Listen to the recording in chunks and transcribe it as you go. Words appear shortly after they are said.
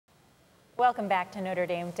Welcome back to Notre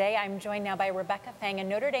Dame Day. I'm joined now by Rebecca Feng, a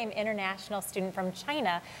Notre Dame international student from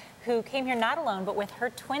China who came here not alone, but with her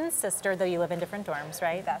twin sister, though you live in different dorms,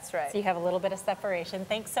 right? That's right. So you have a little bit of separation.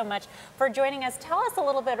 Thanks so much for joining us. Tell us a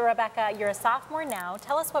little bit, Rebecca, you're a sophomore now.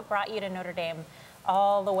 Tell us what brought you to Notre Dame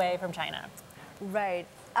all the way from China. Right.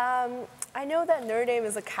 I know that Notre Dame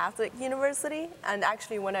is a Catholic university, and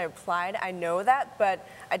actually when I applied, I know that, but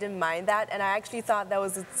I didn't mind that, and I actually thought that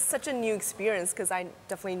was such a new experience because I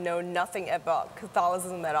definitely know nothing about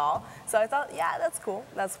Catholicism at all. So I thought, yeah, that's cool.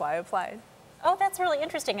 That's why I applied. Oh, that's really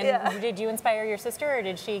interesting. And did you inspire your sister, or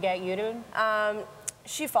did she get you to?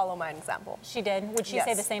 She followed my example. She did? Would she Yes.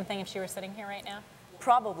 say the same thing if she were sitting here right now?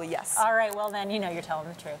 Probably, yes. All right, well then, you know you're telling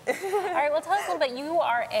the truth. All right, well tell us a little bit. You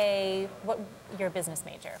are you're a business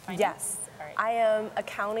major, finance? Yes. All right. I am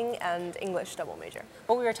accounting and English double major.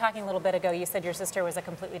 Well, we were talking a little bit ago, you said your sister was a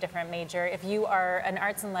completely different major. If you are an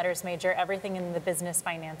arts and letters major, everything in the business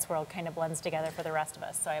finance world kind of blends together for the rest of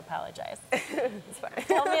us, so I apologize. It's fine.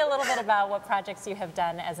 Tell me a little bit about what projects you have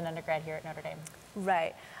done as an undergrad here at Notre Dame.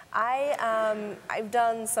 Right. I've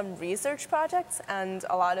done some research projects and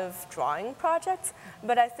a lot of drawing projects,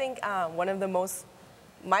 but I think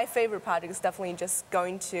my favorite project is definitely just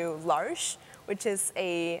going to l'Arche, which is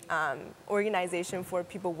a organization for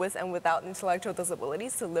people with and without intellectual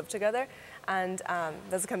disabilities to live together. And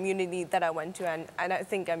there's a community that I went to, and I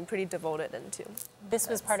think I'm pretty devoted into. This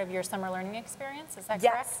was part of your summer learning experience, is that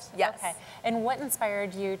Yes, correct? yes. Okay. And what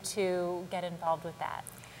inspired you to get involved with that?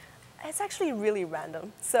 It's actually really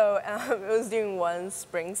random. So it was during one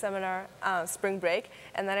spring seminar, spring break,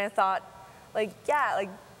 and then I thought,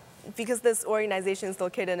 because this organization is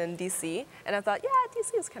located in DC, and I thought, yeah,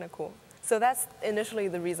 DC is kind of cool. So that's initially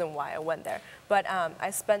the reason why I went there. But I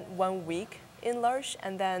spent 1 week in l'Arche,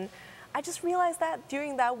 and then I just realized that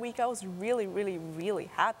during that week I was really, really, really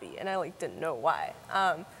happy, and I didn't know why.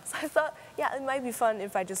 So I thought, yeah, it might be fun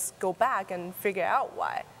if I just go back and figure out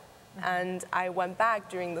why. And I went back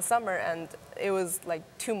during the summer, and it was like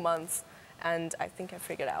 2 months, and I think I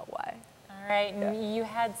figured out why. All right, and you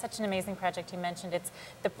had such an amazing project. You mentioned it's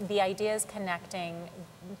the idea is connecting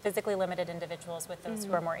physically limited individuals with those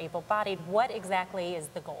who are more able-bodied. What exactly is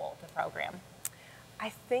the goal of the program? I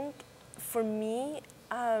think for me,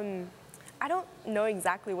 I don't know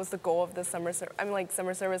exactly what's the goal of the summer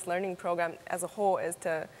service learning program as a whole is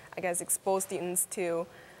to, I guess, expose students to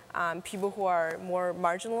people who are more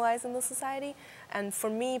marginalized in the society. And for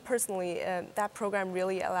me personally, that program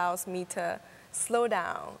really allows me to slow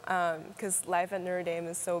down because life at Notre Dame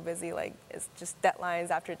is so busy, it's just deadlines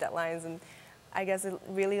after deadlines, and I guess it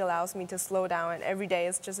really allows me to slow down, and every day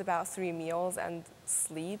is just about 3 meals and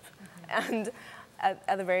sleep. And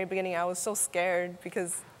at the very beginning I was so scared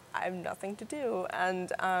because I have nothing to do,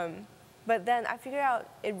 and but then I figured out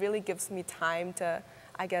it really gives me time to,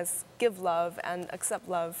 I guess, give love and accept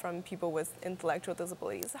love from people with intellectual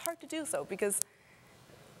disabilities. It's hard to do so because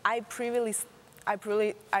I previously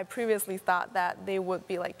thought that they would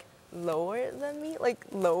be lower than me,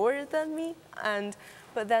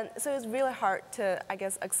 but then so it's really hard to, I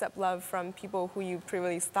guess, accept love from people who you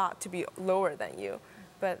previously thought to be lower than you.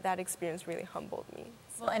 But that experience really humbled me.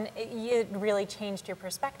 Well, and it really changed your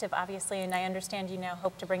perspective, obviously, and I understand you now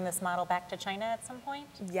hope to bring this model back to China at some point?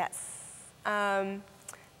 Yes.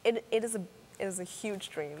 It is a huge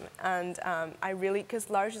dream, and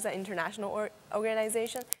because l'Arche is an international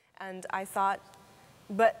organization, and I thought,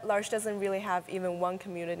 but l'Arche doesn't really have even one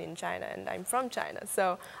community in China, and I'm from China,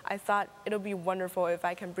 so I thought it'll be wonderful if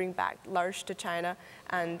I can bring back l'Arche to China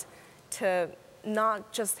and to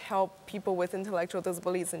not just help people with intellectual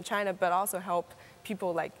disabilities in China, but also help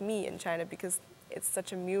people like me in China, because it's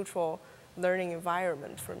such a mutual learning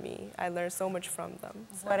environment for me. I learned so much from them.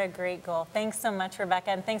 So. What a great goal. Thanks so much, Rebecca,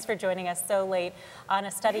 and thanks for joining us so late on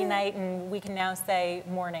a study night, and we can now say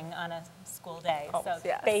morning on a school day. Oh, so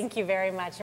yes. Thank you very much.